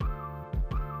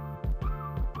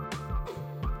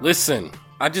Listen,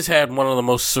 I just had one of the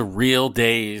most surreal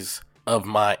days of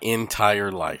my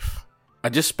entire life. I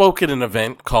just spoke at an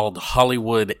event called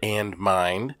Hollywood and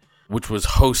Mind, which was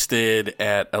hosted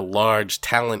at a large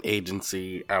talent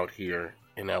agency out here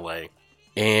in LA.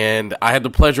 And I had the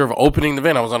pleasure of opening the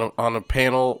event. I was on a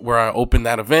panel where I opened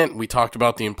that event. We talked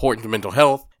about the importance of mental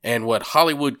health and what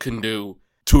Hollywood can do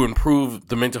to improve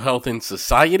the mental health in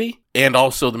society and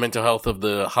also the mental health of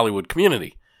the Hollywood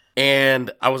community.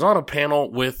 And I was on a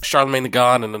panel with Charlamagne the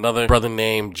God and another brother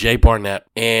named Jay Barnett,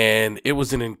 and it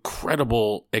was an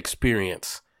incredible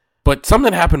experience. But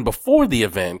something happened before the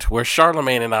event where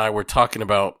Charlamagne and I were talking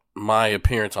about my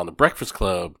appearance on The Breakfast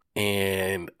Club,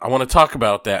 and I want to talk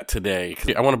about that today.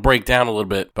 I want to break down a little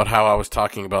bit about how I was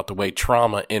talking about the way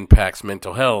trauma impacts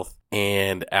mental health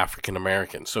and African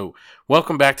Americans. So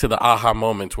welcome back to the Aha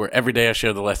Moments, where every day I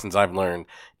share the lessons I've learned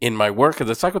in my work as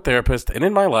a psychotherapist and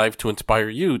in my life to inspire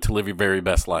you to live your very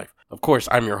best life. Of course,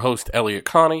 I'm your host, Elliot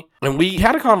Connie, and we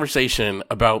had a conversation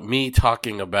about me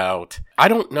talking about, I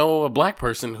don't know a black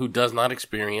person who does not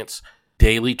experience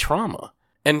daily trauma.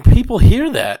 And people hear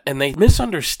that and they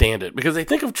misunderstand it because they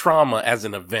think of trauma as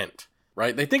an event,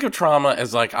 right? They think of trauma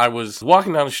as like I was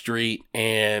walking down the street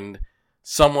and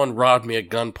someone robbed me at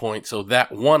gunpoint, so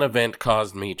that one event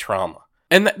caused me trauma.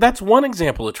 And that's one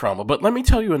example of trauma, but let me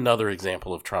tell you another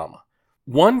example of trauma.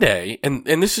 One day, and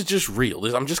this is just real,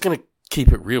 I'm just going to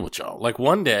keep it real with y'all. Like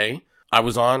one day, I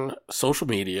was on social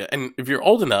media, and if you're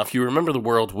old enough, you remember the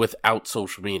world without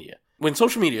social media. When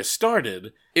social media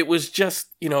started, it was just,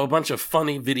 a bunch of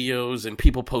funny videos and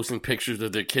people posting pictures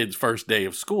of their kids' first day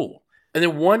of school. And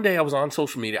then one day I was on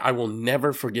social media. I will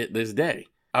never forget this day.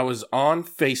 I was on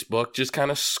Facebook just kind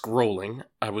of scrolling.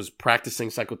 I was practicing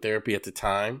psychotherapy at the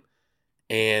time,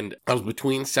 and I was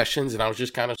between sessions and I was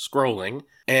just kind of scrolling.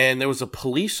 And there was a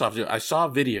police officer. I saw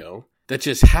a video that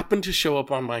just happened to show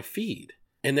up on my feed.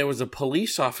 And there was a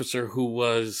police officer who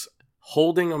was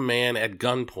holding a man at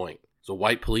gunpoint. It was a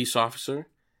white police officer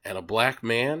and a black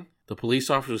man. The police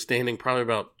officer was standing probably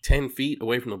about 10 feet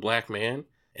away from the black man,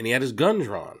 and he had his gun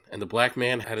drawn, and the black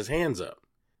man had his hands up.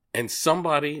 And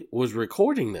somebody was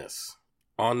recording this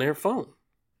on their phone.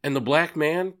 And the black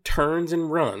man turns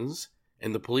and runs.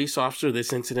 And the police officer,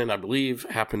 this incident, I believe,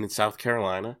 happened in South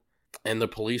Carolina. And the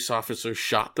police officer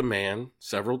shot the man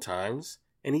several times.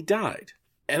 And he died.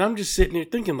 And I'm just sitting here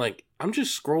thinking, I'm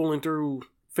just scrolling through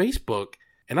Facebook.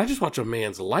 And I just watch a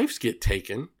man's life get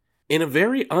taken in a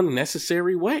very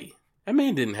unnecessary way. That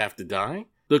man didn't have to die.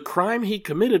 The crime he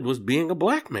committed was being a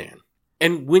black man.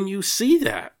 And when you see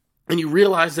that, and you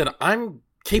realize that I'm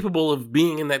capable of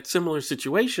being in that similar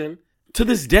situation, to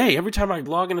this day, every time I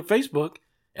log into Facebook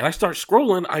and I start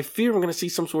scrolling, I fear I'm going to see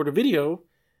some sort of video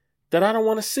that I don't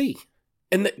want to see.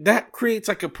 And that creates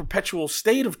like a perpetual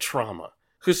state of trauma.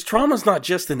 Because trauma is not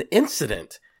just an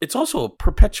incident. It's also a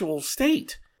perpetual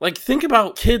state. Like, think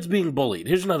about kids being bullied.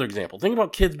 Here's another example. Think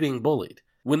about kids being bullied.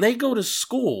 When they go to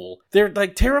school, they're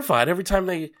like terrified. Every time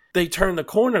they turn the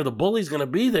corner, the bully's going to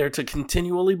be there to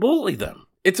continually bully them.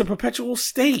 It's a perpetual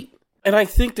state. And I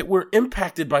think that we're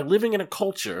impacted by living in a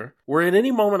culture where at any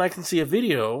moment I can see a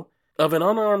video of an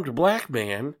unarmed black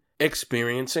man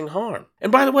experiencing harm.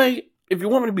 And by the way, if you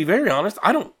want me to be very honest,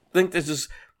 I don't think this is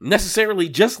necessarily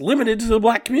just limited to the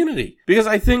black community. Because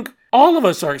I think all of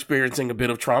us are experiencing a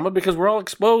bit of trauma because we're all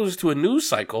exposed to a news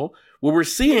cycle where we're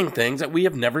seeing things that we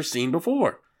have never seen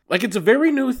before. Like, it's a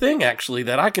very new thing, actually,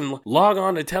 that I can log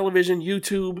on to television,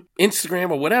 YouTube, Instagram,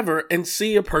 or whatever, and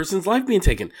see a person's life being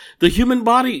taken. The human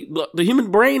body, the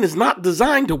human brain is not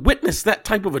designed to witness that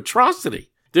type of atrocity.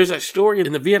 There's a story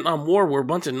in the Vietnam War where a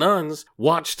bunch of nuns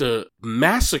watched a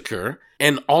massacre,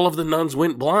 and all of the nuns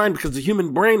went blind because the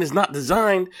human brain is not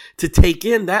designed to take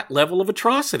in that level of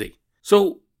atrocity.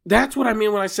 So that's what I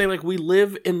mean when I say, we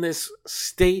live in this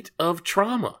state of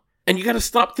trauma. And you got to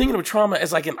stop thinking of trauma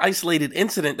as like an isolated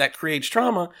incident that creates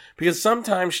trauma, because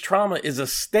sometimes trauma is a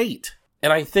state.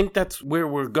 And I think that's where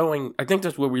we're going. I think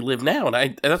that's where we live now.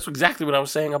 And that's exactly what I was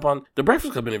saying up on the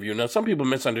Breakfast Club interview. Now, some people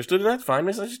misunderstood, and that's fine,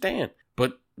 misunderstand.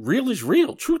 But real is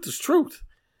real. Truth is truth.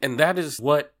 And that is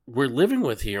what we're living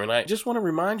with here. And I just want to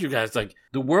remind you guys,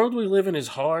 the world we live in is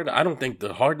hard. I don't think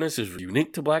the hardness is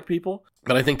unique to black people.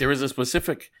 But I think there is a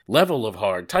specific level of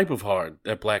hard, type of hard,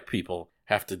 that black people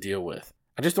have to deal with.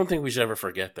 I just don't think we should ever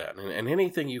forget that. And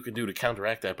anything you can do to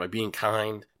counteract that by being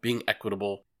kind, being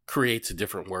equitable, creates a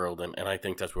different world. And I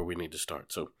think that's where we need to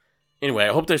start. So anyway,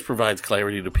 I hope this provides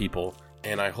clarity to people.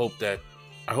 And I hope that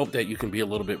you can be a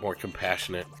little bit more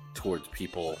compassionate towards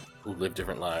people who live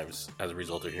different lives as a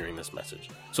result of hearing this message.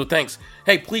 So thanks.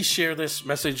 Hey, please share this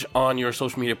message on your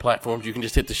social media platforms. You can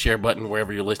just hit the share button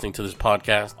wherever you're listening to this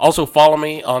podcast. Also, follow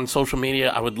me on social media.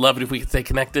 I would love it if we could stay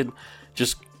connected.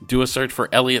 Just do a search for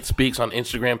Elliot Speaks on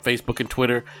Instagram, Facebook, and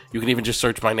Twitter. You can even just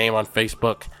search my name on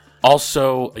Facebook.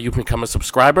 Also, you can become a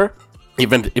subscriber,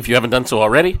 even if you haven't done so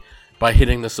already, by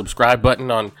hitting the subscribe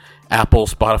button on Apple,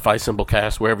 Spotify,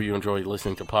 Simplecast, wherever you enjoy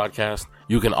listening to podcasts.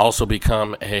 You can also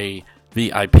become a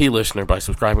VIP listener by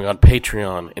subscribing on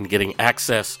Patreon and getting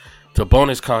access to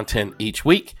bonus content each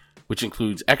week, which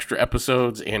includes extra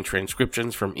episodes and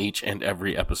transcriptions from each and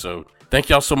every episode. Thank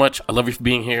y'all so much. I love you for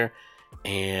being here,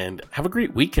 and have a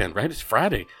great weekend, right? It's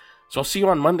Friday. So I'll see you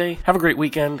on Monday. Have a great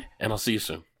weekend, and I'll see you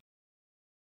soon.